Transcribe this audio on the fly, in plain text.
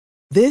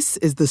This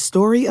is the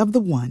story of the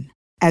one.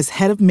 As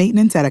head of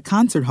maintenance at a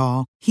concert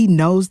hall, he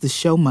knows the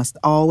show must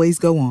always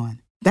go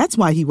on. That's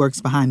why he works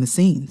behind the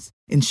scenes,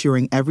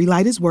 ensuring every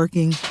light is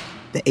working,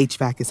 the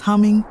HVAC is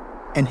humming,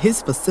 and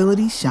his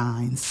facility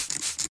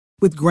shines.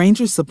 With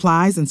Grainger's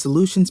supplies and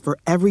solutions for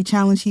every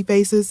challenge he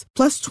faces,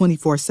 plus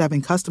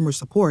 24/7 customer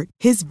support,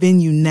 his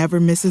venue never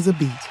misses a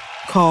beat.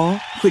 Call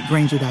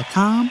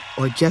quickgrainger.com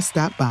or just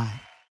stop by.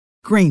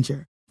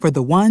 Grainger, for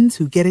the ones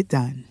who get it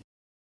done.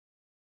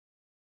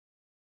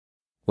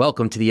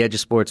 Welcome to the Edge of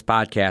Sports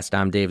podcast.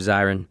 I'm Dave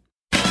Zirin.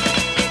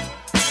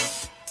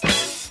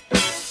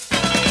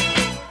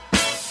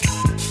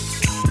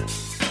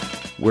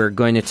 We're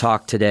going to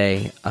talk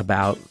today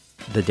about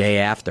the day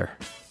after,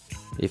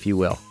 if you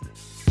will.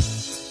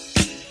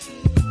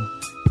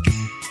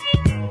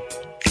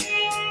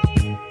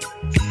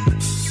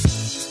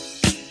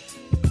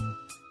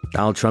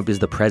 Donald Trump is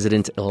the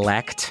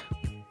president-elect.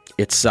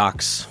 It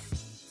sucks.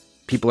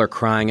 People are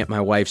crying at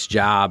my wife's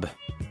job.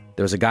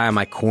 There was a guy on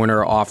my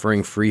corner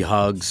offering free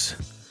hugs.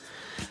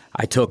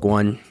 I took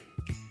one,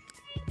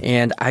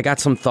 and I got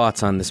some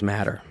thoughts on this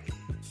matter.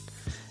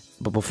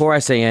 But before I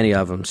say any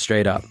of them,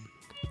 straight up,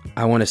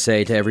 I want to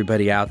say to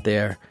everybody out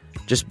there,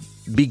 just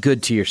be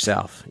good to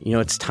yourself. You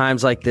know, it's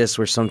times like this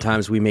where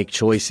sometimes we make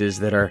choices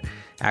that are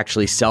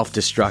actually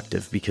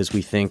self-destructive because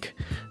we think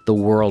the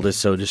world is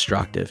so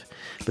destructive.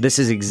 But this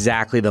is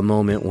exactly the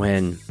moment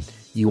when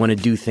you want to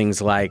do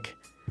things like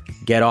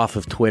get off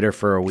of Twitter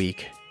for a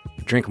week,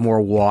 drink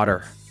more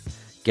water,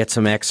 get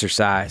some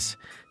exercise,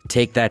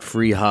 take that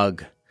free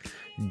hug,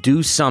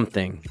 do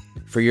something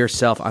for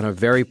yourself on a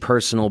very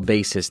personal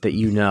basis that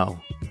you know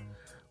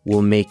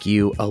will make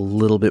you a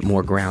little bit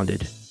more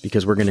grounded,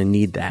 because we're going to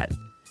need that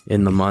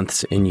in the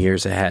months and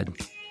years ahead.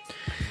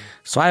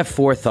 So I have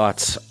 4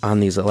 thoughts on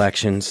these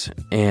elections,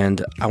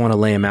 and I want to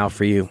lay them out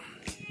for you.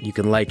 You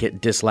can like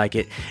it, dislike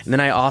it. And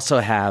then I also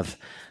have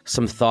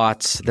some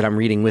thoughts that I'm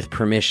reading with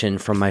permission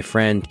from my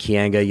friend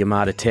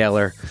Keeanga-Yamahtta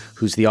Taylor,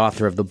 who's the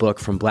author of the book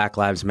From Black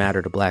Lives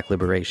Matter to Black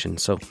Liberation.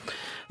 So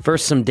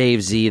first some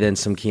Dave Z, then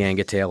some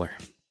Keeanga Taylor.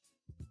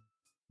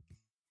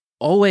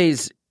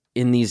 Always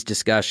in these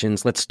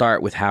discussions, let's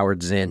start with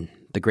Howard Zinn,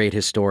 the great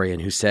historian,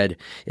 who said,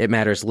 "It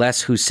matters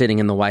less who's sitting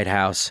in the White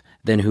House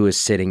than who is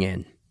sitting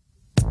in."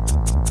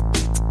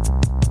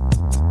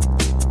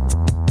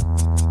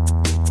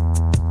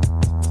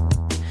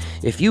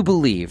 If you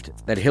believed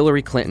that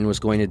Hillary Clinton was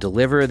going to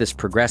deliver this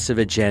progressive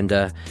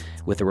agenda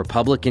with a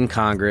Republican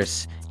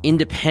Congress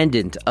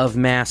independent of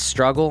mass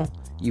struggle,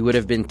 you would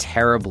have been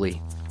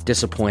terribly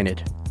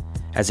disappointed,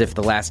 as if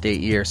the last 8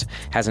 years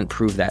hasn't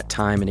proved that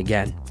time and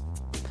again.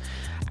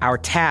 Our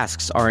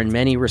tasks are in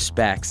many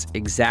respects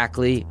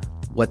exactly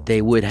what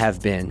they would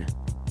have been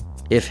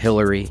if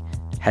Hillary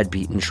had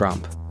beaten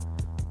Trump.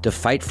 To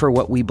fight for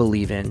what we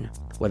believe in,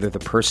 whether the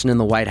person in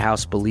the White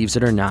House believes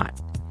it or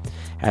not,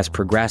 as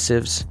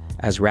progressives,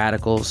 as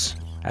radicals,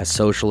 as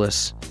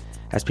socialists,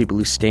 as people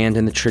who stand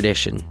in the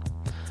tradition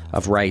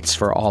of rights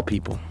for all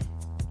people.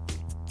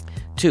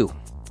 2,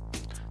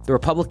 the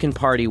Republican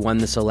Party won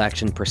this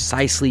election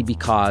precisely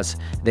because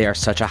they are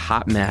such a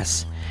hot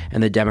mess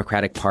and the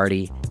Democratic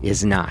Party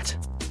is not.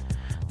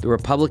 The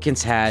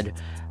Republicans had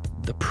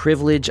the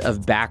privilege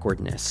of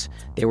backwardness.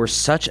 They were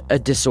such a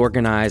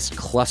disorganized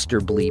cluster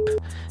bleep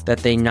that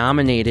they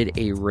nominated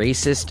a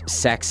racist,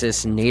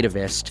 sexist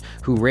nativist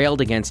who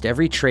railed against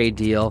every trade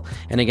deal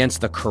and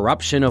against the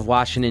corruption of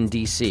Washington,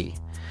 D.C.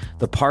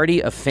 The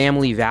party of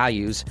family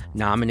values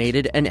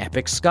nominated an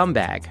epic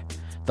scumbag.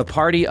 The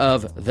party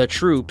of the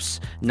troops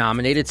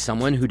nominated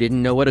someone who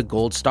didn't know what a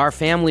Gold Star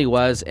family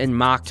was and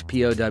mocked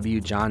POW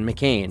John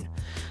McCain.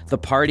 The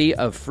party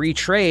of free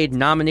trade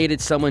nominated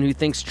someone who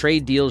thinks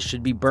trade deals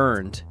should be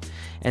burned.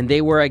 And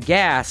they were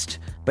aghast,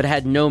 but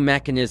had no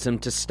mechanism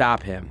to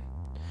stop him.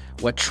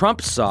 What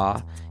Trump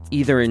saw,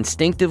 either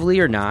instinctively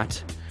or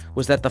not,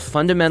 was that the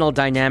fundamental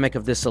dynamic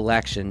of this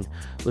election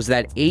was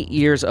that 8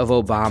 years of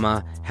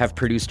Obama have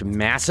produced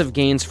massive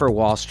gains for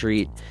Wall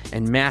Street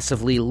and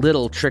massively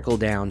little trickle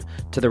down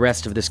to the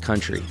rest of this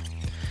country.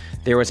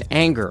 There was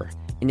anger,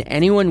 and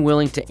anyone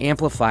willing to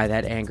amplify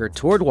that anger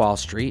toward Wall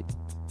Street,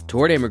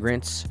 toward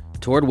immigrants,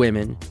 toward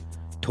women,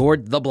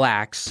 toward the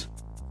blacks,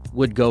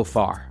 would go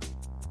far.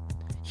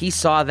 He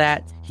saw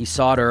that, he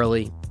saw it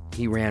early,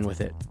 he ran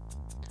with it.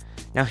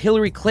 Now,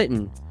 Hillary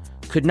Clinton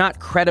could not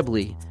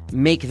credibly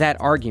make that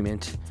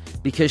argument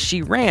because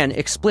she ran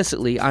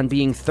explicitly on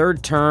being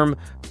third-term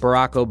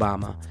Barack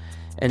Obama,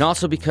 and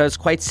also because,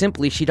 quite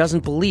simply, she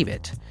doesn't believe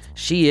it.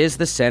 She is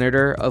the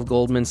senator of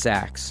Goldman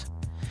Sachs.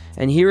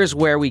 And here is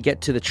where we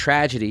get to the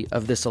tragedy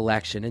of this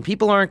election, and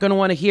people aren't going to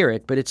want to hear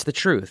it, but it's the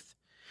truth.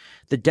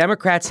 The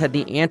Democrats had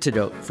the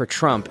antidote for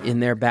Trump in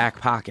their back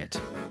pocket,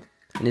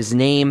 and his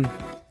name,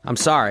 I'm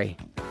sorry,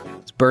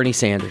 it's Bernie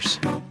Sanders.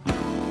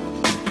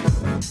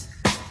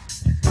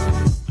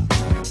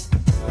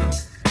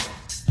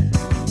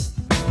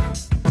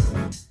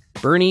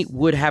 Bernie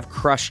would have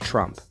crushed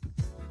Trump,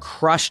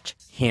 crushed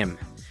him.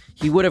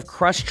 He would have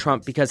crushed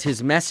Trump because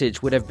his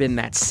message would have been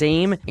that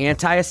same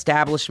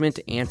anti-establishment,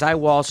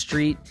 anti-Wall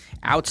Street,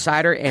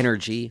 outsider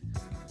energy,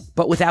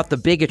 but without the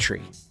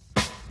bigotry.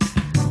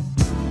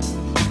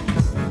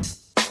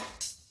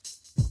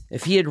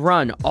 If he had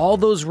run, all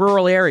those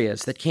rural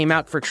areas that came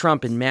out for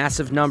Trump in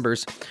massive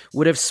numbers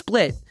would have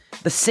split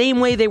the same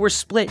way they were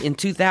split in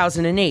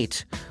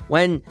 2008,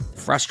 when,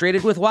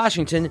 frustrated with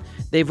Washington,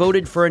 they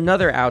voted for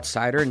another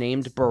outsider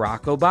named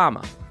Barack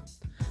Obama.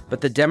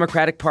 But the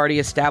Democratic Party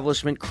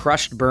establishment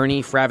crushed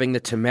Bernie for having the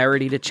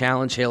temerity to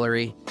challenge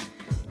Hillary,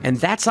 and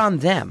that's on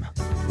them.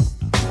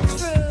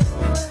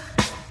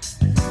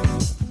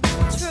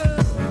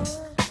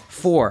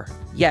 Four,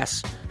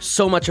 yes,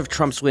 so much of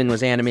Trump's win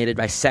was animated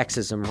by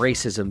sexism,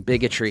 racism,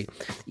 bigotry,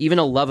 even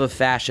a love of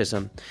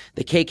fascism.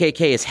 The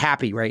KKK is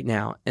happy right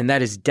now, and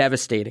that is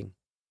devastating.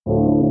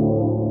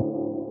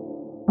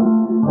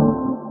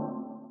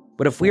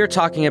 But if we are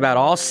talking about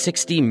all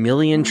 60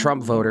 million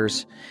Trump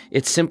voters,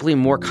 it's simply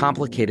more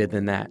complicated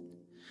than that.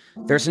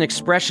 There's an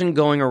expression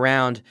going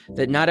around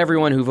that not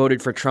everyone who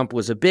voted for Trump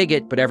was a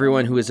bigot, but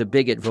everyone who is a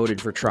bigot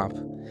voted for Trump.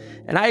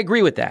 And I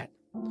agree with that.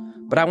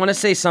 But I want to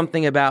say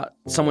something about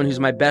someone who's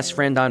my best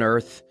friend on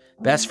earth,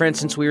 best friend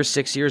since we were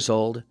 6 years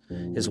old.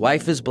 His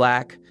wife is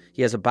black,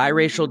 he has a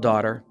biracial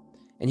daughter,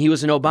 and he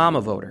was an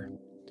Obama voter.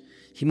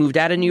 He moved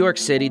out of New York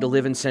City to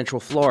live in Central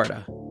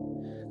Florida.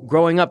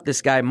 Growing up,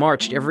 this guy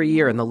marched every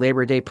year in the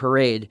Labor Day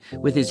parade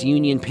with his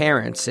union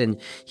parents, and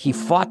he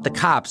fought the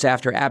cops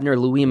after Abner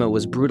Louima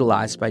was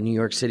brutalized by New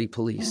York City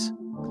police.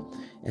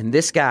 And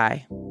this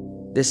guy,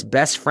 this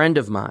best friend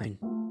of mine,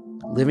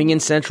 living in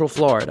Central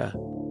Florida,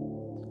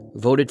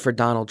 voted for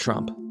Donald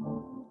Trump.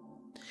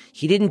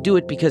 He didn't do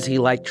it because he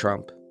liked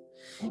Trump.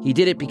 He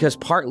did it because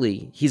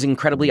partly he's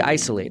incredibly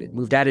isolated,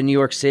 moved out of New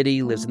York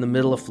City, lives in the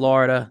middle of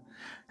Florida.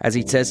 As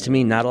he says to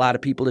me, not a lot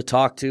of people to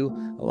talk to,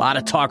 a lot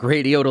of talk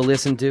radio to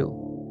listen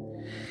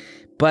to.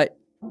 But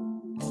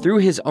through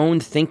his own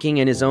thinking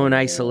and his own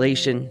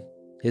isolation,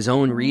 his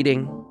own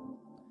reading,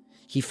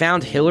 he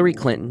found Hillary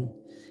Clinton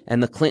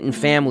and the Clinton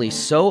family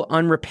so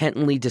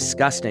unrepentantly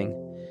disgusting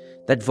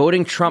that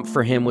voting Trump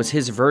for him was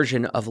his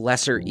version of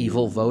lesser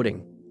evil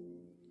voting.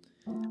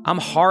 I'm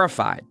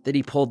horrified that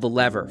he pulled the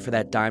lever for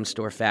that dime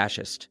store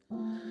fascist.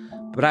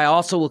 But I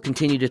also will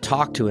continue to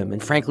talk to him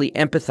and frankly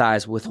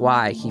empathize with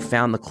why he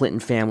found the Clinton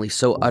family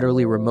so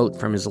utterly remote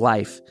from his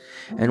life,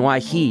 and why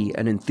he,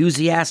 an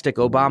enthusiastic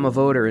Obama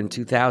voter in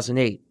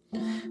 2008,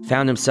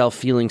 found himself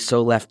feeling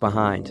so left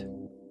behind.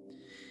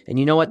 And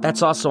you know what?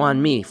 That's also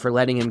on me for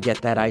letting him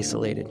get that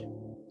isolated.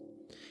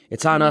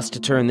 It's on us to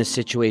turn this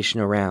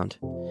situation around,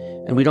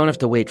 and we don't have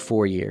to wait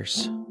 4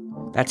 years.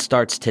 That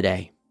starts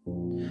today.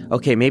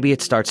 Okay, maybe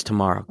it starts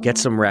tomorrow. Get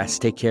some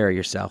rest, take care of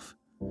yourself.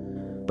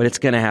 But it's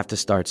going to have to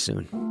start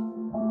soon.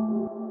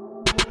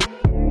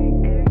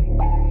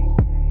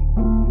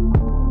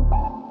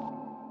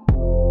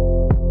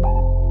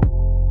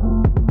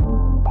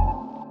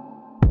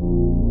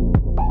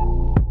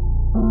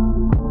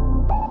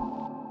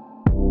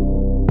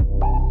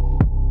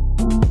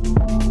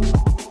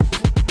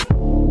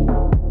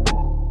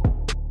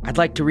 I'd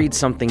like to read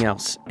something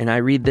else, and I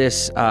read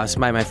this it's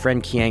by my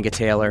friend Kianga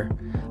Taylor.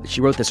 She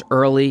wrote this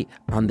early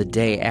on the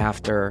day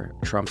after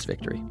Trump's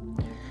victory.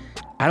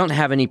 I don't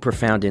have any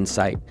profound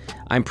insight.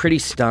 I'm pretty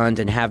stunned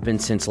and have been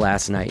since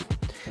last night.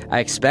 I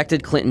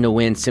expected Clinton to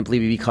win simply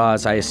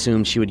because I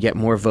assumed she would get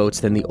more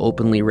votes than the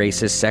openly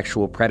racist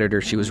sexual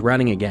predator she was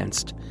running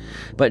against.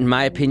 But in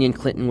my opinion,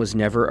 Clinton was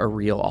never a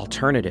real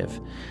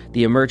alternative.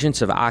 The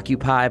emergence of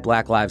Occupy,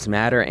 Black Lives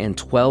Matter, and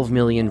 12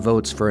 million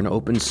votes for an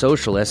open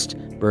socialist,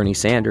 Bernie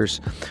Sanders,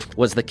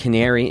 was the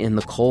canary in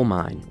the coal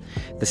mine.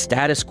 The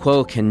status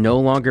quo can no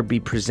longer be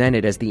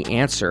presented as the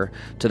answer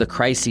to the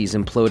crises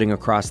imploding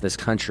across this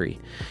country.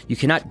 You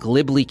cannot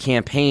glibly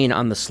campaign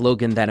on the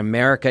slogan that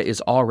America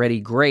is already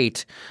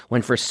great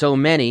when for so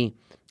many,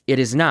 it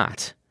is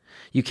not.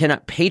 You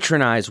cannot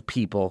patronize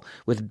people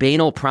with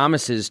banal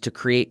promises to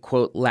create,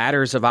 quote,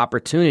 ladders of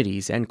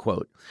opportunities, end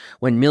quote,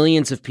 when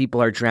millions of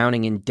people are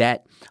drowning in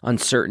debt,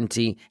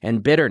 uncertainty,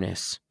 and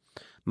bitterness.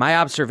 My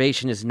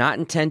observation is not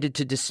intended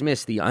to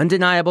dismiss the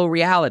undeniable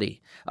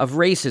reality of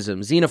racism,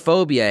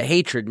 xenophobia,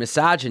 hatred,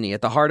 misogyny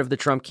at the heart of the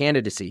Trump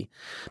candidacy,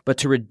 but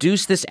to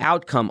reduce this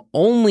outcome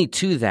only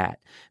to that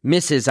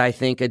misses, I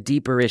think, a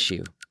deeper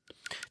issue.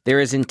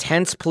 There is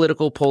intense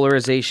political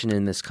polarization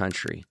in this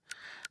country.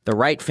 The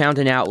right found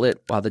an outlet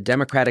while the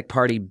Democratic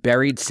Party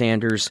buried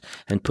Sanders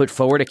and put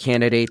forward a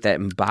candidate that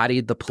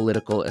embodied the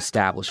political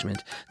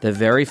establishment, the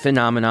very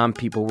phenomenon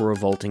people were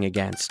revolting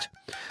against.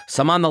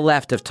 Some on the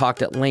left have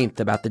talked at length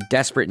about the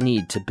desperate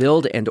need to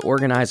build and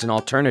organize an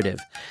alternative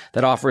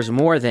that offers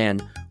more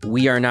than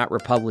 "we are not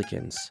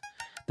Republicans."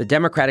 The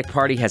Democratic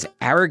Party has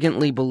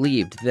arrogantly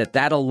believed that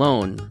that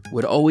alone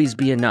would always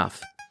be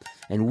enough,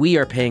 and we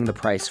are paying the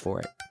price for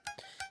it.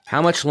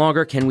 How much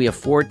longer can we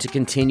afford to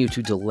continue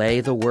to delay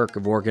the work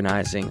of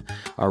organizing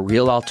a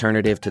real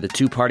alternative to the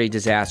two-party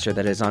disaster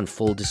that is on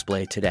full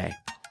display today?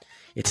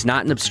 It's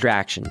not an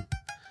abstraction,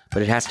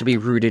 but it has to be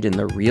rooted in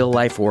the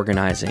real-life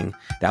organizing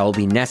that will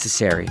be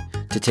necessary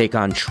to take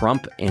on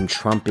Trump and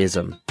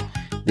Trumpism.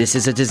 This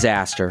is a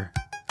disaster,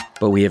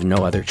 but we have no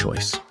other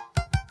choice.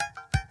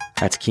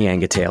 That's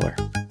Keeanga Taylor,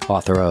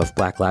 author of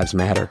Black Lives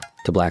Matter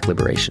to Black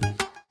Liberation.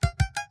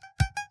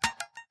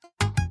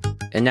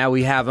 And now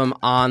we have him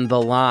on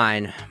the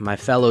line, my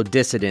fellow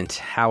dissident,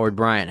 Howard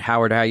Bryant.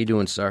 Howard, how you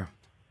doing, sir?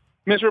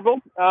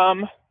 Miserable.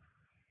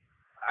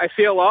 I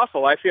feel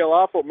awful. I feel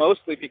awful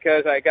mostly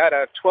because I got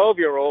a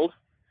 12-year-old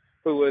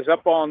who was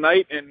up all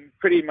night and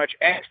pretty much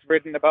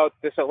angst-ridden about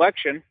this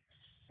election,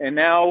 and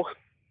now I'm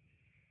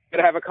going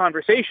to have a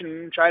conversation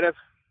and try to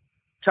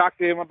talk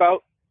to him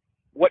about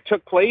what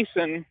took place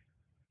and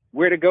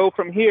where to go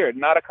from here.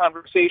 Not a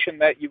conversation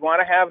that you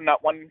want to have,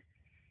 not one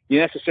you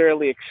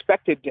necessarily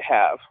expected to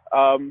have.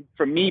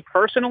 For me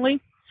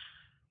personally,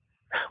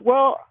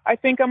 well, I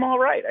think I'm all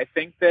right. I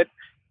think that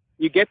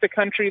you get the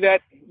country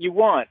that you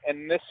want.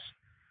 And this,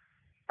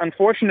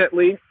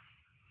 unfortunately,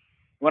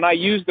 when I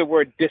use the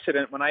word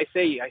dissident, when I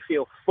say I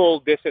feel full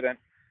dissident,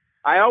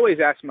 I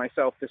always ask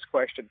myself this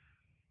question: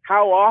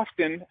 how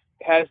often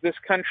has this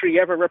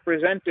country ever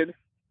represented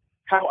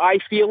how I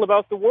feel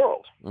about the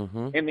world?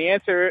 Mm-hmm. And the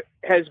answer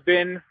has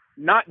been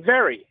not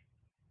very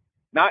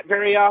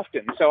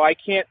often. So I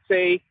can't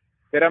say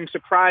that I'm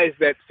surprised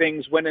that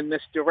things went in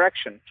this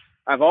direction.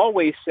 I've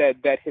always said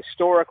that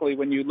historically,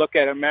 when you look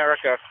at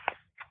America,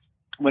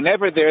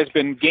 whenever there's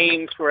been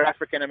gains for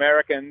African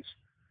Americans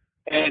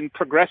and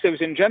progressives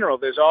in general,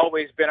 there's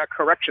always been a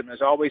correction.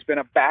 There's always been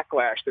a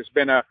backlash. There's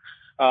been a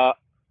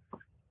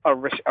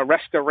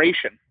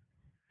restoration.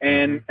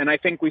 And I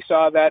think we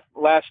saw that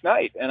last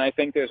night. And I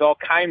think there's all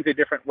kinds of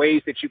different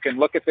ways that you can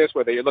look at this,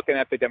 whether you're looking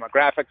at the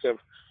demographics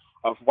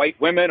of white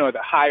women or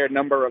the higher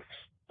number of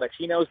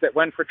Latinos that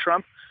went for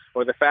Trump,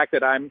 or the fact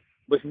that I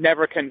was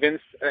never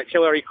convinced that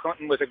Hillary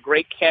Clinton was a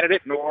great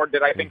candidate, nor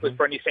did I think was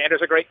Bernie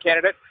Sanders a great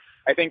candidate.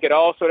 I think it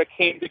all sort of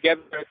came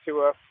together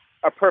to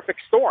a perfect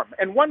storm.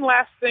 And one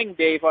last thing,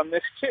 Dave, on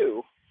this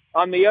too.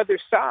 On the other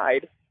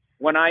side,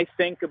 when I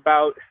think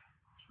about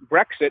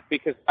Brexit,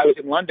 because I was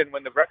in London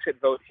when the Brexit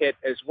vote hit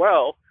as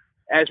well,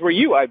 as were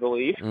you, I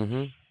believe,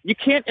 you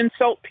can't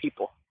insult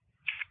people.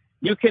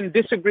 You can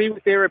disagree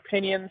with their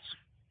opinions,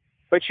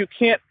 but you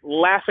can't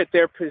laugh at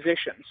their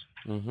positions.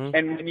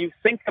 And when you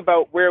think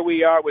about where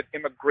we are with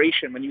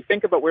immigration, when you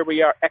think about where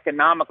we are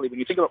economically, when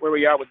you think about where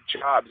we are with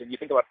jobs, and you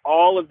think about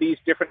all of these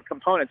different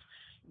components,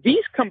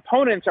 these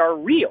components are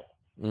real.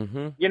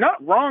 You're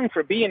not wrong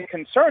for being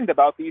concerned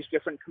about these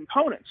different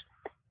components.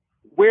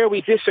 Where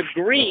we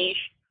disagree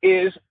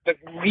is the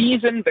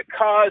reason, the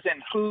cause,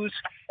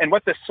 and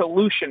what the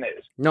solution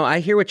is. No,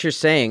 I hear what you're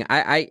saying.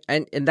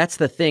 And that's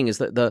the thing, is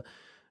that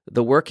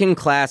the working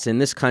class in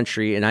this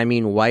country, and I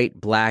mean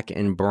white, black,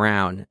 and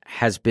brown,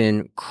 has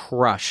been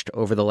crushed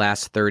over the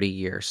last 30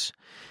 years.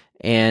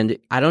 And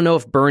I don't know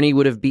if Bernie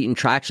would have beaten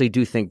Trump. I actually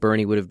do think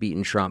Bernie would have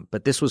beaten Trump.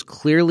 But this was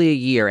clearly a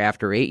year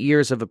after 8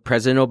 years of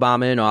President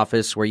Obama in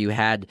office where you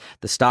had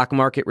the stock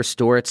market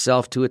restore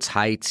itself to its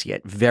heights,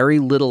 yet very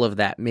little of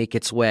that make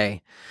its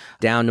way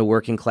down to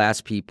working class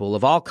people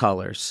of all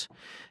colors.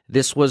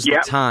 This was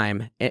the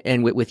time,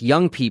 and with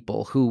young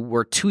people who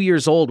were 2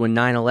 years old when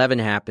 9/11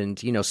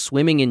 happened,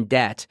 swimming in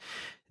debt,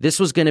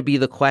 this was going to be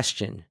the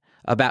question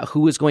about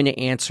who was going to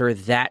answer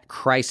that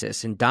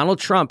crisis. And Donald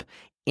Trump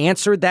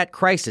answered that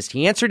crisis.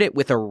 He answered it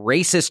with a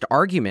racist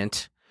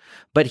argument,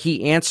 but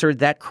he answered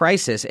that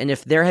crisis. And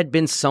if there had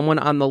been someone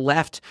on the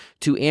left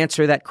to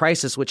answer that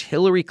crisis, which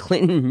Hillary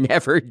Clinton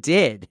never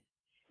did.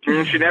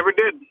 She never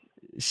did.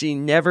 She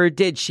never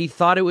did. She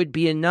thought it would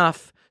be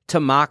enough to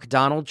mock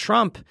Donald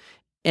Trump.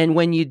 And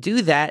when you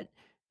do that,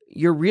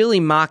 you're really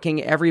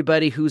mocking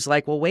everybody who's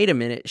like, well, wait a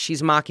minute.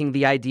 She's mocking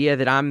the idea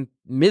that I'm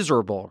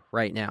miserable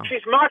right now.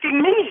 She's mocking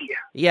me.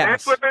 Yes.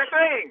 That's what they're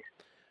saying.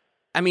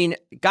 I mean,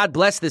 God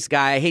bless this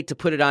guy. I hate to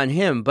put it on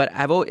him, but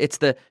it's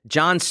the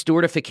Jon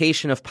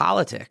Stewartification of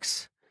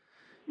politics.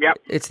 Yep.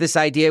 It's this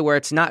idea where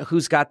it's not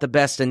who's got the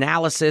best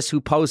analysis,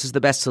 who poses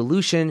the best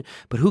solution,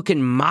 but who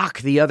can mock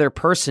the other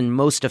person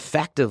most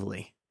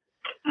effectively.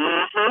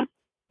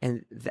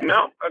 And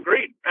no,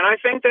 agreed. And I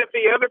think that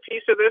the other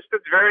piece of this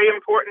that's very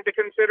important to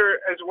consider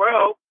as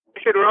well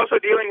is that we're also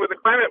dealing with a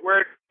climate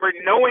where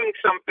knowing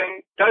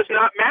something does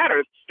not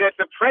matter, that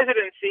the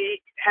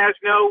presidency has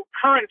no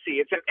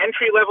currency. It's an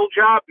entry-level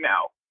job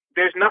now.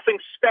 There's nothing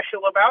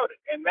special about it,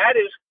 and that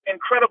is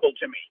incredible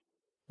to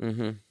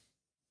me.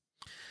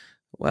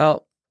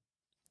 Well,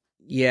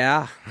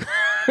 yeah,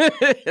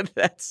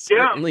 that's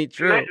certainly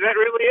true. That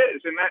really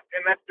is, and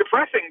that's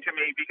depressing to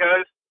me,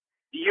 because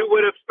you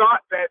would have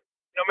thought that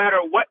no matter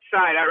what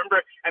side,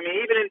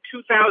 even in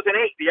 2008,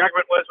 the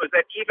argument was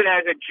that even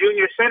as a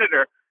junior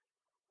senator,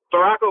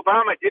 Barack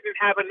Obama didn't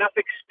have enough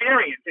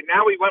experience, and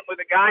now we went with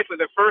a guy for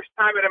the first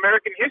time in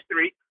American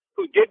history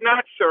who did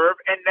not serve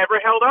and never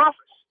held office.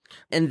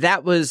 And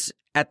that was,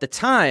 at the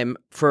time,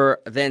 for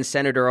then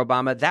Senator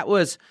Obama, that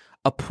was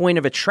a point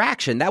of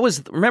attraction. That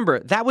was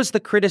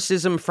the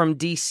criticism from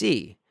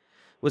D.C.,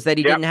 was that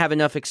he didn't have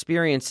enough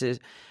experiences.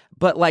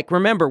 But like,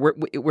 remember,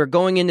 we're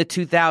going into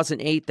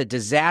 2008, the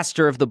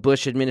disaster of the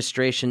Bush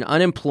administration,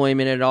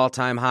 unemployment at an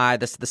all-time high,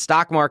 the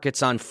stock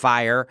market's on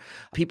fire,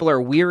 people are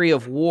weary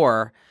of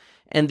war,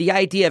 and the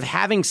idea of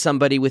having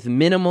somebody with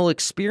minimal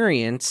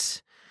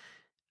experience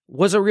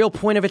was a real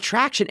point of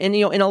attraction. And,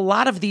 you know, in a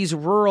lot of these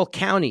rural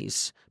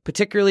counties,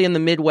 particularly in the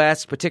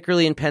Midwest,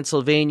 particularly in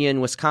Pennsylvania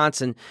and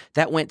Wisconsin,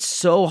 that went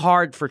so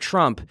hard for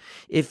Trump.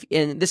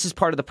 And this is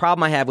part of the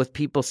problem I have with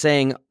people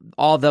saying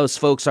all those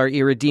folks are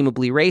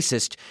irredeemably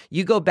racist.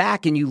 You go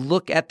back and you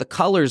look at the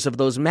colors of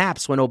those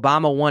maps when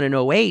Obama won in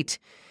 '08,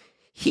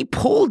 he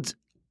pulled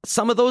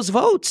some of those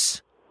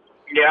votes.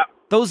 Yeah.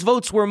 Those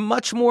votes were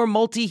much more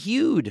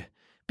multi-hued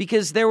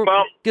because there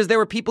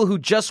were people who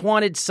just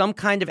wanted some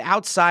kind of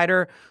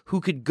outsider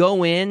who could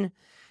go in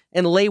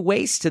and lay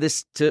waste to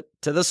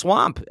the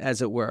swamp, as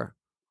it were.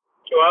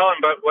 Well,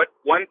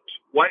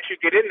 once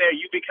you get in there,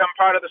 you become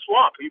part of the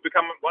swamp. You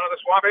become one of the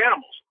swamp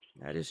animals.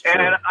 That is true.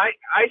 And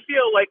I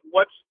feel like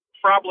what's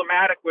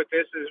problematic with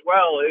this as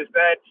well is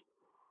that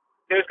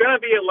there's going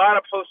to be a lot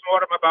of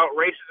postmortem about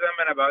racism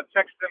and about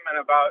sexism and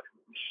about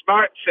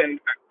smarts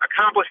and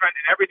accomplishment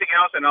and everything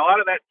else. And a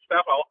lot of that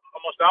stuff,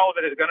 almost all of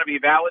it, is going to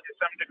be valid to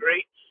some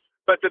degree.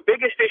 But the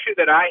biggest issue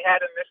that I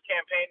had in this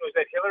campaign was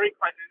that Hillary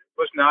Clinton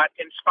was not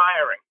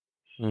inspiring.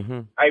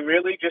 Mm-hmm. I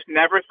really just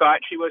never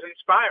thought she was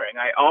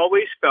inspiring. I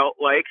always felt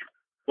like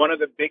one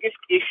of the biggest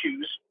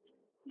issues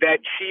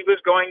that she was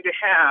going to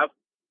have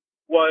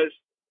was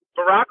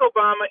Barack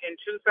Obama in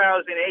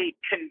 2008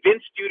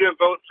 convinced you to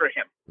vote for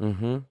him.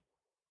 Mm-hmm.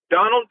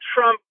 Donald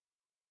Trump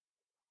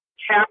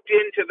tapped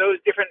into those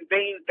different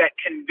veins that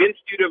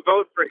convinced you to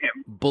vote for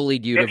him.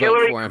 Bullied you and to vote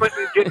Hillary for him.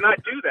 Clinton did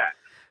not do that.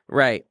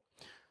 Right.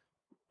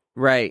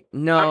 Right.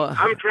 No.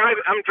 I'm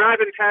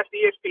driving past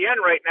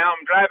ESPN right now.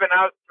 I'm driving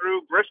out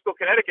through Bristol,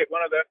 Connecticut,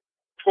 one of the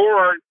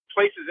poorer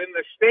places in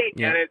the state,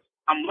 Yeah. and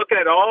I'm looking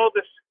at all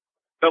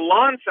the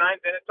lawn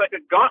signs, and it's like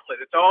a gauntlet.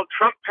 It's all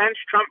Trump, Pence,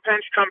 Trump,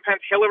 Pence, Trump, Pence,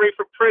 Hillary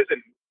for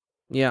prison,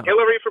 Yeah.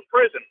 Hillary for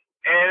prison,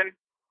 and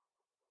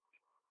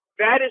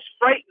that is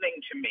frightening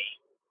to me.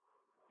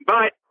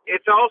 But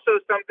it's also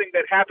something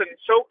that happened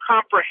so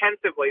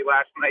comprehensively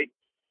last night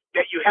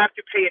that you have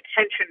to pay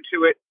attention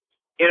to it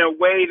in a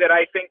way that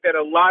I think that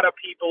a lot of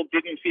people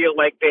didn't feel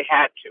like they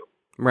had to.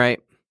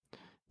 Right.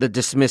 The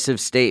dismissive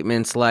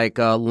statements like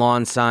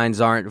lawn signs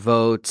aren't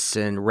votes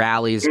and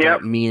rallies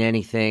don't mean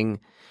anything.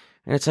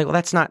 And it's like, well,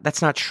 that's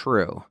not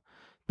true.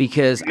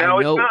 Because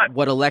I know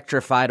what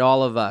electrified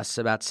all of us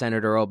about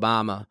Senator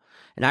Obama.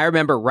 And I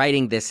remember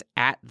writing this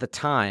at the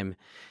time,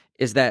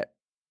 is that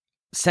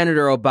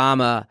Senator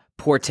Obama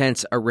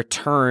portends a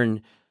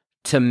return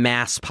to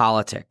mass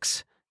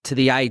politics, to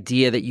the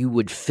idea that you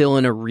would fill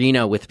an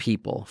arena with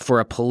people for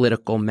a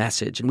political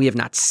message. And we have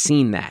not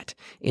seen that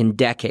in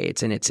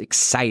decades, and it's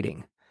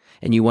exciting,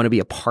 and you want to be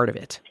a part of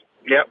it.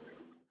 Yep.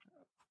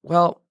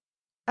 Well,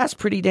 that's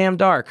pretty damn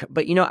dark.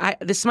 But, you know,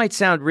 this might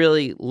sound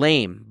really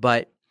lame,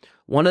 but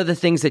one of the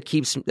things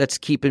that's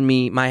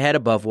keeping my head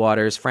above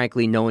water is,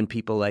 frankly, knowing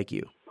people like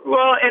you.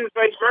 Well, and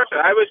vice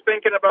versa. I was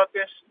thinking about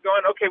this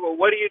going, okay, well,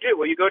 what do you do?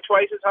 Well, you go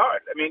twice as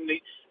hard. I mean,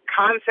 the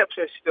concepts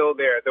are still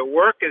there. The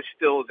work is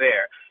still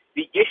there.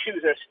 The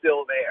issues are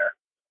still there.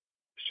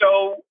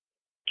 So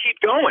keep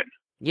going.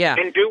 Yeah.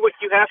 And do what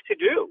you have to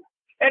do.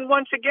 And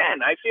once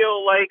again, I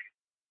feel like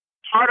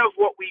part of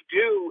what we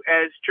do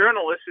as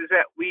journalists is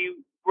that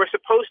we're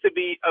supposed to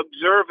be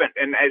observant.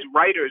 And as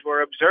writers,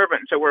 we're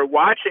observant. So we're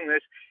watching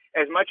this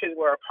as much as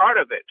we're a part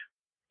of it.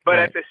 But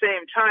Right. at the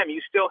same time,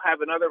 you still have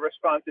another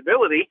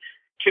responsibility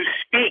to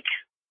speak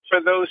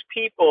for those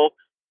people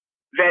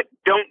that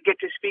don't get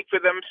to speak for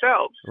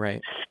themselves.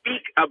 Right.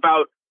 Speak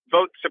about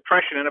vote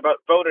suppression and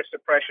about voter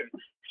suppression.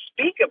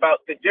 Speak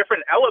about the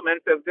different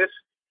elements of this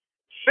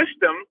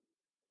system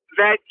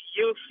that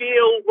you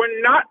feel were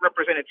not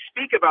represented.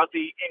 Speak about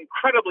the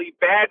incredibly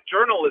bad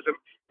journalism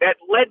that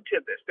led to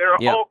this. There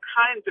are all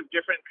kinds of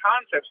different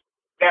concepts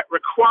that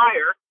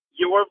require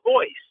your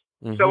voice.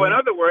 Mm-hmm. So in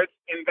other words,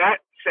 in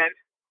that sense,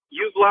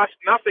 you've lost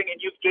nothing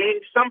and you've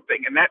gained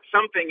something. And that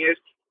something is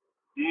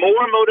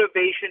more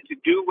motivation to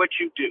do what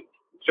you do.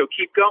 So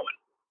keep going.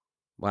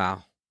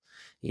 Wow.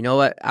 You know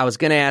what? I was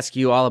going to ask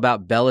you all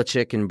about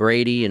Belichick and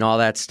Brady and all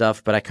that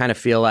stuff, but I kind of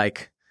feel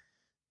like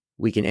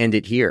we can end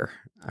it here.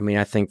 I mean,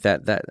 I think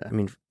that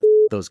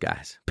those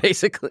guys,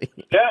 basically.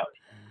 Yeah,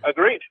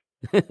 agreed.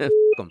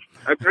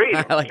 Agreed.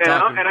 I like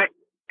talking.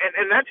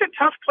 And that's a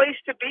tough place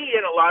to be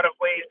in a lot of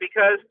ways,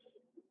 because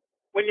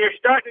when you're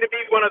starting to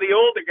be one of the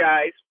older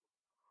guys,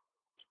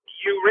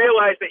 you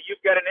realize that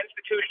you've got an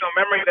institutional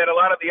memory that a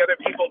lot of the other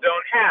people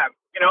don't have.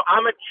 You know,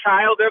 I'm a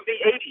child of the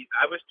 80s.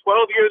 I was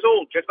 12 years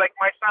old, just like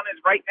my son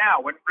is right now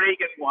when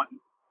Reagan won.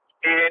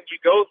 And you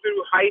go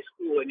through high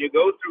school and you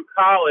go through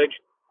college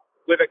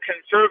with a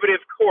conservative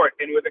court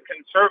and with a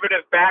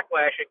conservative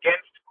backlash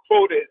against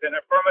quotas and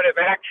affirmative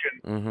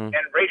action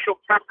and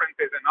racial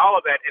preferences and all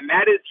of that. And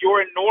that is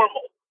your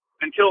normal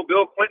until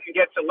Bill Clinton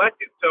gets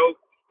elected. So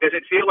does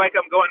it feel like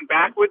I'm going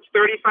backwards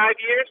 35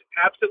 years?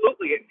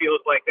 Absolutely, it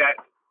feels like that.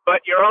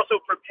 But you're also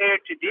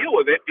prepared to deal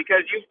with it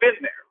because you've been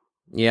there.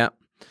 Yeah.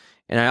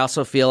 And I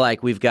also feel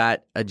like we've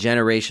got a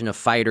generation of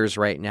fighters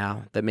right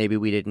now that maybe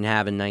we didn't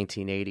have in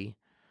 1980.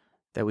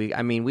 That we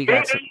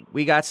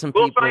got some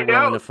people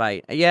willing to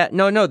fight. Yeah,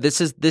 no.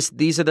 These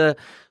are the,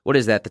 what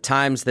is that? The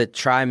times that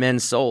try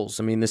men's souls.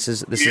 I mean, this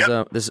is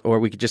or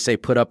we could just say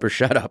put up or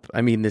shut up.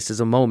 I mean, this is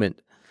a moment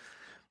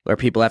where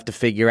people have to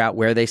figure out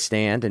where they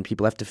stand, and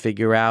people have to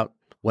figure out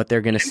what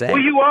they're going to say. Who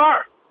you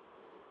are.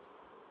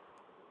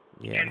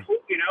 Yeah. And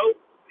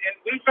and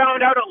we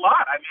found out a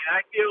lot. I mean,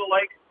 I feel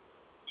like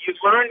you've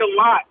learned a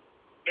lot.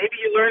 Maybe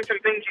you learned some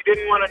things you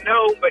didn't want to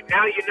know, but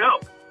now you know.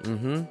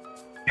 Mm-hmm.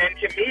 And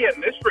to me,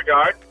 in this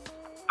regard,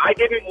 I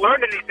didn't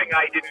learn anything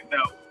I didn't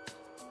know.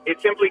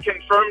 It simply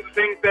confirms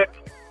things that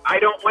I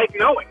don't like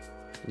knowing.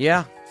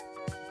 Yeah.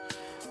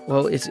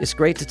 Well, it's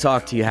great to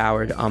talk to you,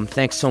 Howard.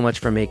 Thanks so much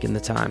for making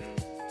the time.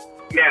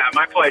 Yeah,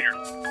 my pleasure.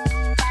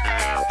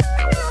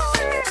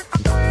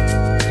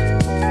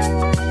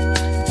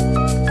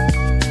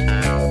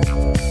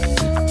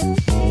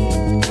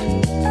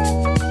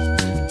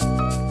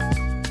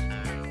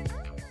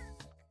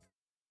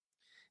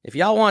 If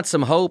y'all want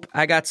some hope,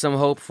 I got some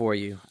hope for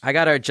you. I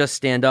got our Just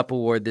Stand Up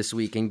Award this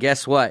week, and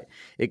guess what?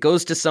 It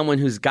goes to someone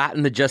who's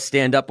gotten the Just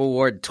Stand Up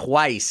Award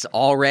twice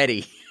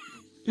already.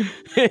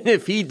 And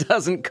if he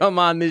doesn't come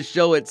on this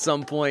show at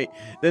some point,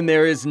 then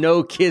there is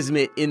no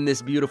kismet in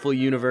this beautiful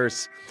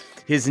universe.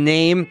 His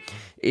name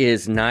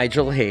is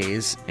Nigel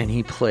Hayes, and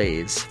he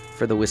plays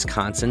for the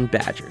Wisconsin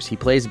Badgers. He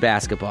plays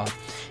basketball.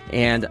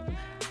 And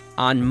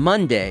on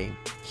Monday,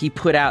 he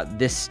put out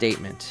this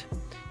statement.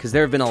 Because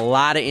there have been a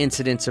lot of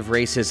incidents of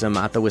racism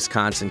at the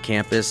Wisconsin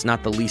campus,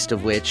 not the least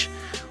of which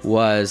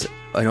was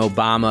an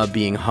Obama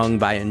being hung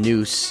by a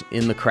noose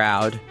in the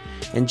crowd.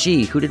 And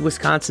gee, who did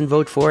Wisconsin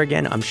vote for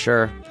again? I'm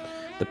sure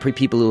the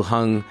people who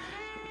hung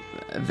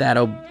that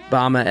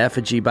Obama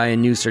effigy by a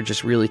noose are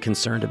just really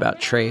concerned about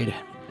trade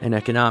and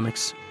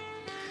economics.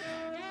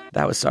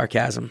 That was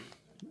sarcasm.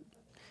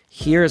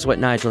 Here's what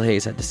Nigel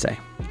Hayes had to say.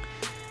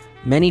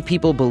 Many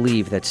people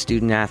believe that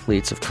student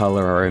athletes of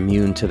color are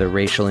immune to the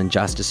racial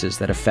injustices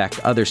that affect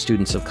other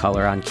students of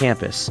color on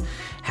campus.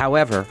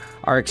 However,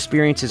 our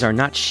experiences are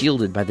not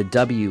shielded by the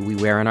W we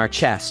wear on our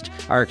chest.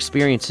 Our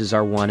experiences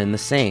are one and the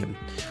same.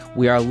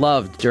 We are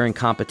loved during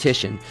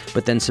competition,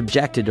 but then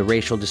subjected to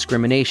racial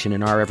discrimination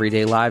in our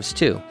everyday lives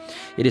too.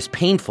 It is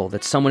painful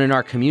that someone in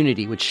our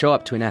community would show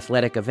up to an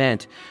athletic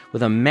event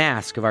with a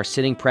mask of our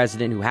sitting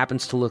president who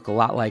happens to look a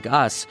lot like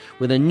us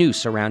with a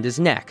noose around his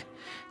neck.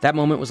 That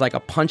moment was like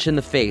a punch in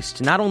the face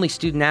to not only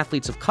student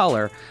athletes of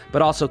color,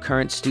 but also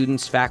current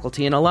students,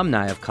 faculty, and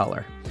alumni of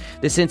color.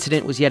 This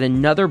incident was yet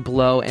another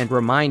blow and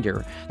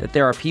reminder that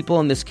there are people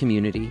in this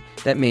community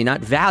that may not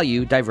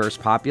value diverse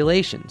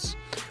populations.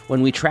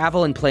 When we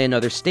travel and play in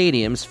other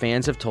stadiums,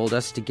 fans have told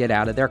us to get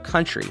out of their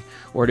country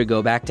or to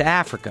go back to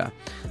Africa.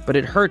 But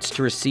it hurts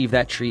to receive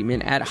that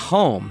treatment at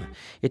home.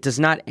 It does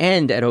not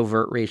end at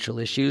overt racial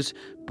issues,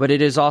 but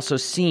it is also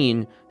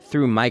seen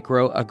through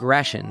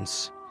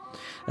microaggressions.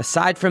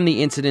 Aside from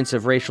the incidents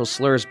of racial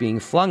slurs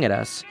being flung at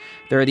us,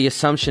 there are the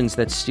assumptions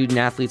that student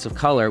athletes of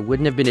color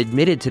wouldn't have been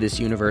admitted to this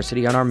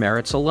university on our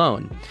merits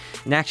alone.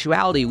 In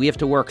actuality, we have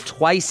to work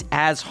twice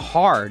as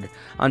hard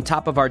on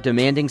top of our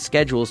demanding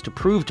schedules to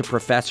prove to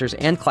professors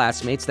and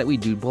classmates that we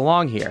do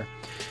belong here.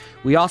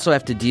 We also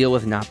have to deal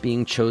with not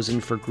being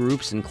chosen for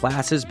groups and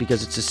classes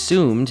because it's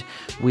assumed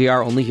we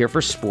are only here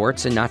for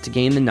sports and not to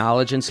gain the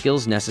knowledge and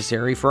skills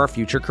necessary for our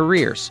future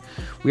careers.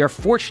 We are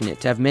fortunate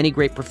to have many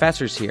great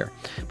professors here,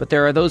 but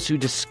there are those who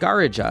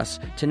discourage us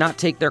to not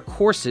take their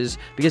courses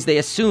because they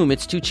assume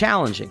it's too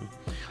challenging.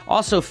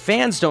 Also,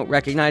 fans don't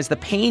recognize the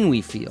pain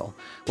we feel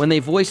when they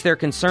voice their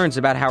concerns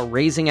about how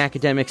raising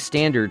academic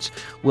standards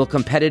will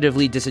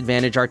competitively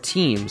disadvantage our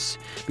teams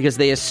because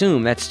they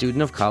assume that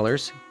students of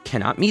colors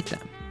cannot meet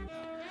them.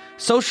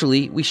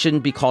 Socially, we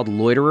shouldn't be called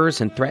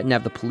loiterers and threaten to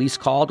have the police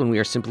called when we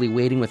are simply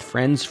waiting with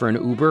friends for an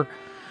Uber.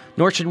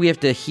 Nor should we have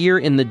to hear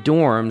in the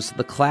dorms,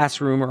 the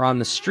classroom, or on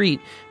the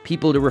street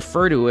people to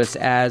refer to us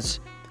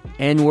as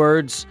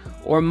N-words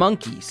or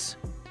monkeys.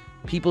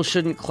 People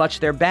shouldn't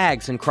clutch their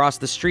bags and cross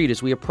the street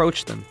as we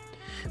approach them.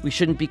 We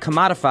shouldn't be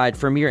commodified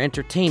for mere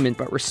entertainment,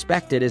 but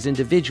respected as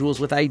individuals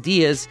with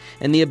ideas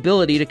and the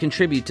ability to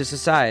contribute to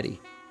society.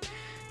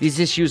 These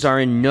issues are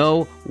in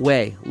no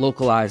way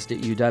localized at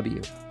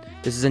UW.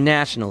 This is a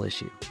national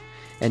issue,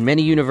 and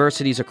many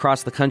universities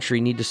across the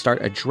country need to start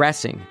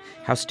addressing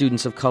how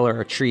students of color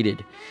are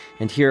treated.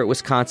 And here at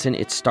Wisconsin,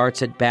 it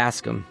starts at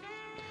Bascom.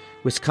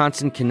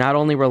 Wisconsin can not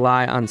only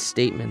rely on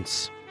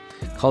statements,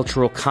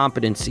 cultural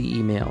competency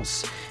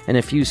emails, and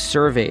a few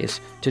surveys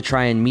to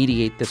try and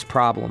mediate this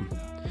problem.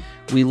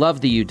 We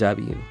love the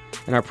UW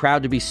and are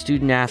proud to be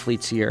student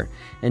athletes here,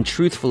 and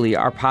truthfully,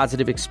 our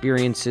positive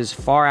experiences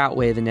far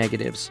outweigh the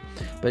negatives.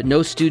 But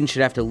no student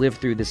should have to live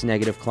through this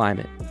negative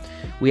climate.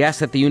 We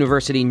ask that the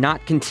university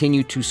not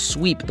continue to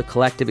sweep the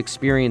collective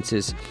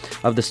experiences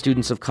of the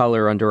students of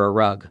color under a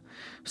rug.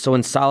 So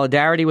in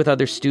solidarity with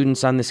other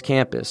students on this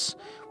campus,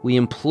 we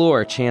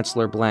implore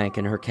Chancellor Blank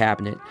and her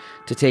cabinet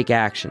to take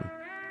action,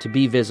 to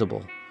be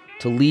visible,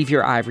 to leave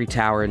your ivory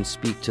tower and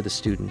speak to the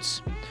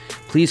students.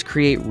 Please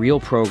create real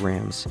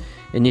programs,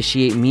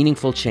 initiate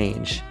meaningful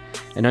change,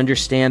 and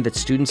understand that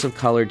students of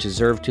color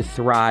deserve to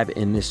thrive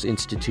in this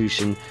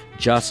institution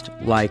just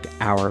like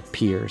our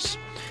peers.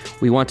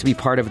 We want to be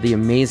part of the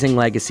amazing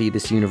legacy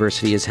this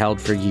university has held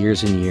for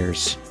years and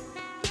years.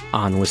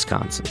 On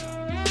Wisconsin.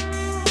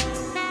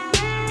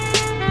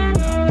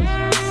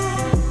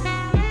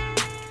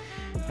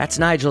 That's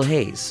Nigel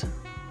Hayes.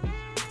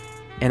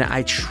 And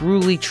I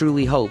truly,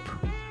 truly hope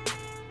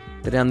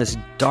that on this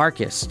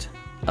darkest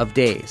of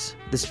days,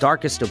 this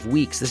darkest of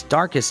weeks, this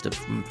darkest of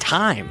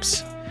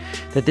times,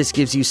 that this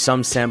gives you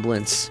some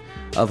semblance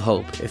of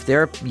hope. If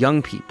there are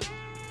young people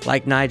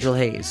like Nigel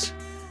Hayes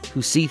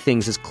who see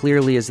things as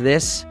clearly as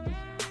this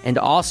and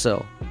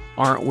also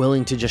aren't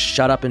willing to just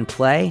shut up and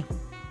play,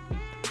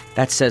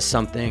 that says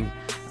something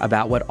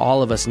about what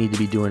all of us need to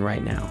be doing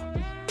right now.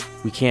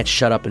 We can't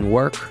shut up and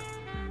work.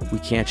 We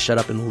can't shut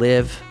up and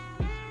live.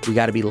 We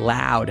got to be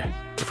loud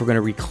if we're going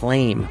to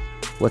reclaim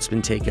what's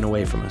been taken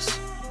away from us.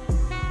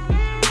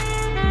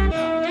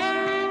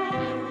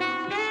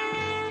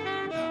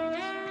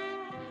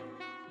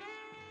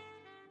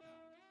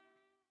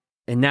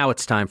 And now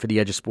it's time for the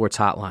Edge of Sports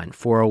hotline,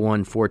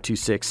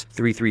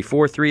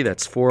 401-426-3343.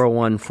 That's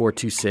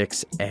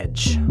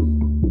 401-426-EDGE.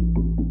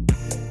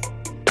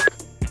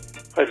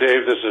 Hi,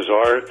 Dave. This is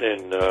Art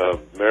in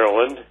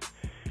Maryland.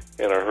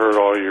 And I heard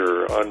all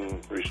your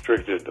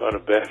unrestricted,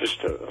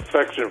 unabashed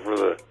affection for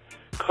the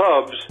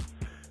Cubs.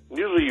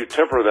 Usually you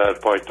temper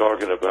that by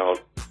talking about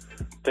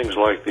things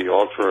like the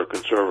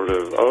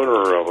ultra-conservative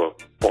owner of a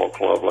ball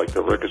club like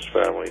the Ricketts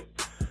family.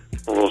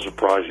 I'm a little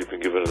surprised you've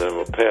been giving them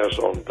a pass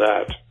on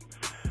that.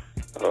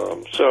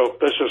 So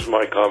that's just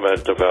my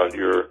comment about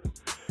your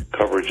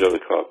coverage of the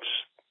Cubs.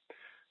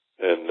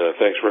 And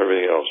thanks for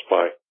everything else.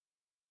 Bye.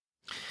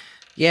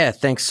 Yeah,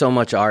 thanks so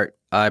much, Art.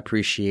 I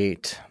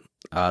appreciate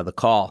the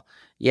call.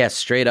 Yes,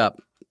 straight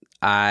up.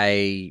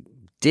 I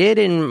did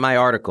in my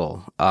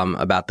article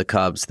about the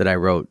Cubs that I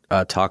wrote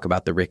talk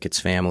about the Ricketts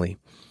family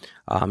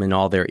and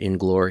all their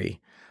inglory.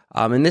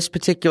 In this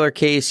particular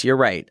case, you're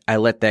right. I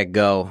let that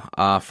go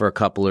for a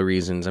couple of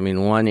reasons. I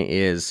mean, one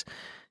is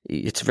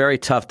it's very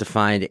tough to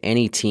find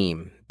any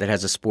team that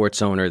has a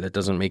sports owner that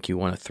doesn't make you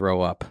want to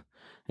throw up.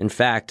 In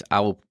fact,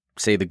 I will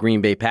say the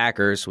Green Bay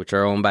Packers, which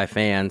are owned by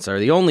fans, are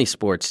the only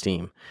sports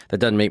team that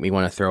doesn't make me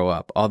want to throw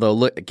up. Although,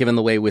 look, given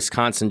the way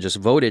Wisconsin just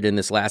voted in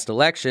this last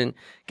election,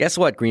 guess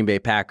what, Green Bay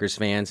Packers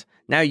fans?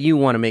 Now you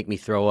want to make me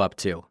throw up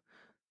too.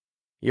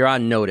 You're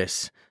on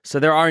notice. So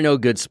there are no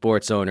good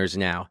sports owners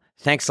now.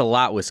 Thanks a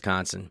lot,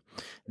 Wisconsin.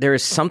 There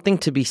is something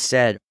to be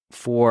said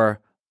for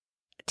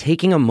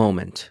taking a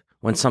moment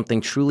when something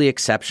truly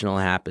exceptional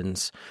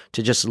happens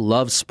to just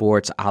love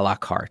sports a la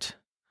carte.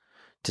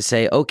 To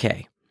say,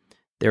 okay,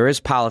 there is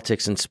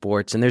politics in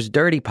sports, and there's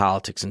dirty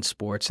politics in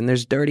sports, and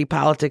there's dirty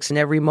politics in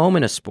every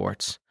moment of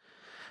sports.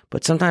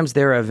 But sometimes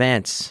there are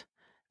events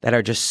that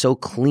are just so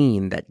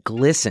clean, that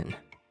glisten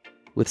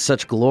with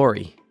such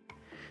glory,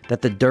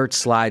 that the dirt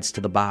slides to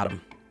the bottom.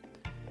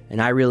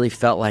 And I really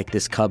felt like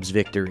this Cubs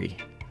victory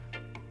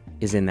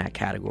is in that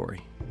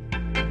category.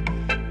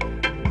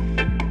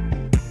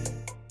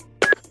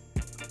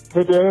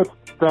 Hey, Dave.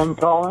 Ben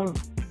calling.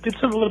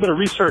 Did a little bit of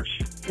research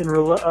in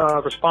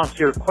response to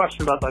your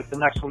question about like the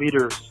next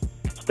leaders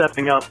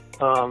stepping up,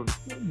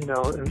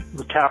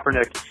 with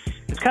Kaepernick.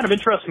 It's kind of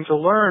interesting to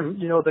learn,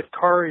 that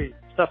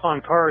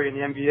Stephen Curry in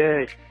the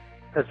NBA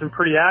has been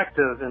pretty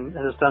active and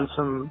has done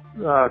some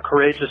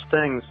courageous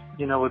things,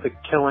 with the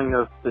killing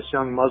of this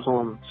young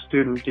Muslim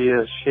student,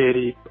 Dia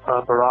Shady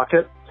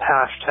Barakat,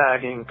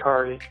 hashtagging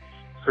Curry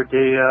for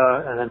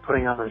Dia and then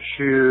putting on her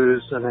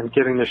shoes and then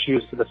giving the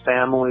shoes to the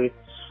family.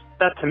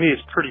 That to me is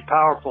pretty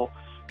powerful,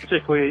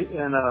 particularly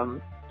in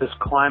this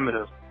climate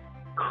of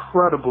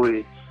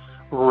incredibly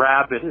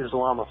rabid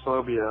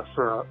Islamophobia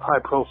for a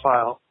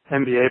high-profile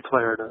NBA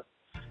player to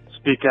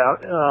speak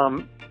out.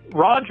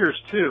 Rodgers,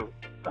 too,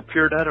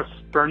 appeared at a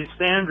Bernie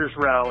Sanders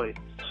rally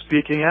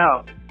speaking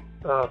out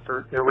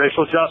for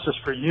racial justice,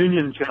 for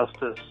union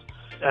justice.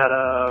 At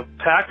a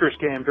Packers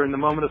game during the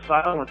moment of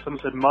silence,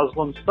 someone said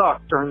Muslims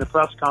suck during the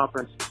press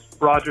conference.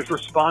 Rodgers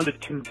responded,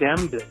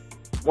 condemned it.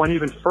 Went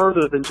even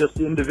further than just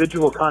the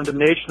individual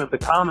condemnation of the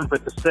comment,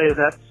 but to say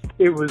that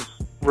it was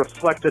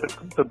reflected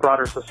of the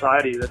broader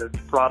society that had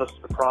brought us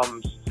to the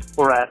problems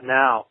we're at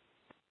now,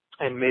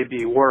 and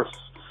maybe worse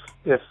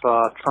if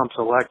Trump's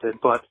elected.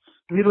 But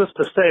needless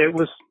to say, it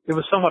was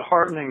somewhat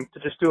heartening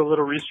to just do a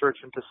little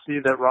research and to see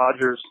that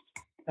Rodgers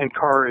and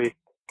Curry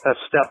have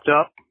stepped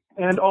up,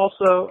 and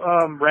also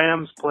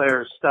Rams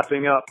players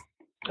stepping up,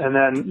 and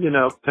then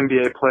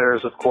NBA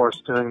players, of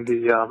course, doing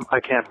the I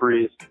can't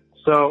breathe.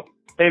 So.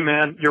 Hey,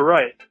 man, you're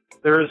right.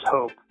 There is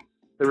hope.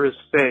 There is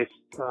faith.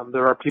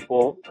 There are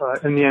people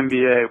in the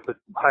NBA with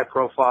high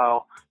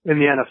profile, in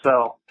the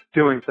NFL,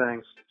 doing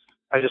things.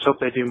 I just hope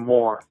they do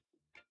more.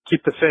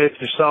 Keep the faith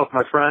yourself,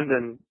 my friend,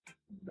 and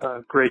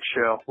great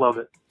show. Love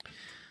it.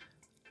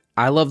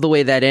 I love the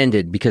way that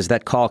ended because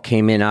that call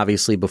came in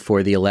obviously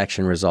before the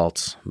election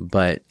results,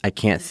 but I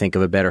can't think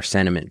of a better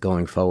sentiment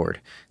going forward.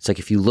 It's like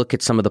if you look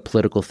at some of the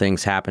political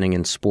things happening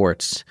in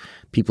sports,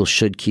 people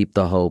should keep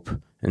the hope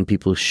and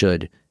people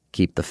should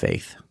keep the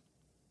faith.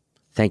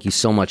 Thank you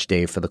so much,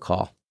 Dave, for the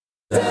call.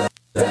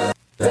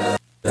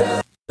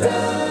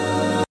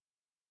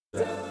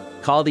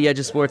 Call the Edge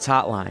of Sports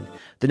hotline.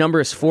 The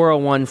number is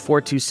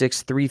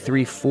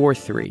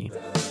 401-426-3343.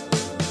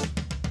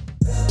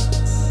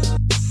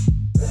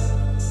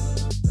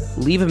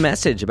 Leave a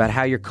message about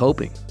how you're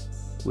coping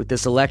with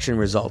this election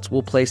results.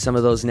 We'll play some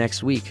of those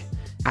next week.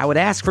 I would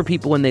ask for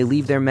people when they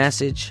leave their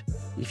message,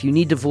 if you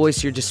need to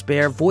voice your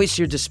despair, voice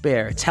your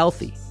despair. It's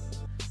healthy.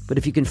 But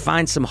if you can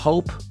find some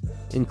hope,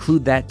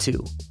 include that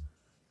too,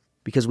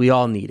 because we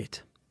all need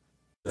it.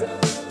 You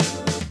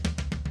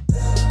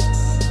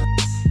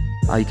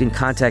can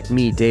contact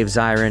me, Dave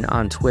Zirin,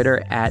 on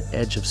Twitter at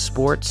Edge of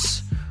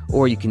Sports,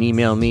 or you can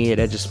email me at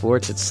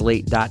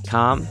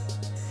edgeofsports@slate.com.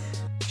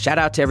 Shout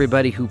out to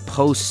everybody who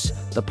posts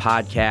the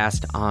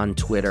podcast on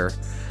Twitter.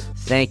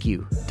 Thank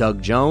you,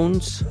 Doug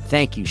Jones.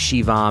 Thank you,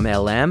 Shivam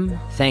LM.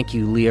 Thank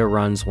you, Leah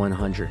Runs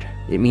 100.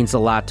 It means a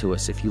lot to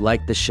us. If you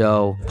like the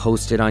show,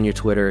 post it on your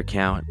Twitter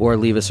account or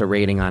leave us a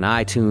rating on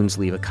iTunes,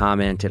 leave a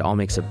comment. It all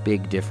makes a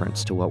big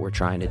difference to what we're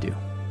trying to do.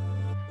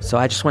 So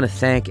I just want to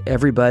thank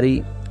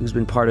everybody who's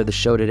been part of the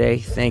show today.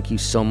 Thank you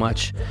so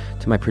much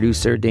to my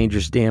producer,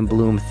 Dangerous Dan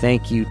Bloom.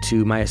 Thank you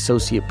to my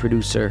associate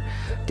producer,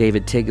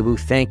 David Tigaboo.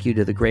 Thank you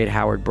to the great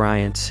Howard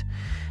Bryant.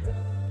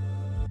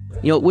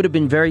 You know, it would have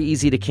been very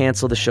easy to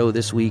cancel the show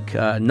this week.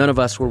 None of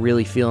us were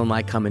really feeling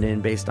like coming in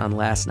based on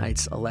last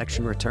night's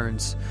election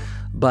returns.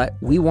 But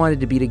we wanted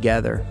to be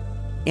together,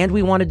 and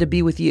we wanted to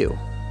be with you.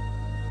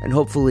 And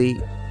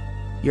hopefully,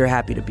 you're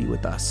happy to be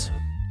with us.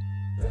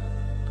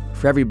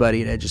 For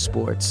everybody at Edge of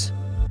Sports,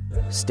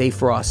 stay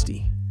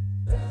frosty.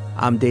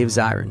 I'm Dave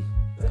Zirin.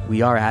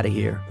 We are out of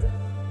here.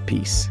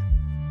 Peace.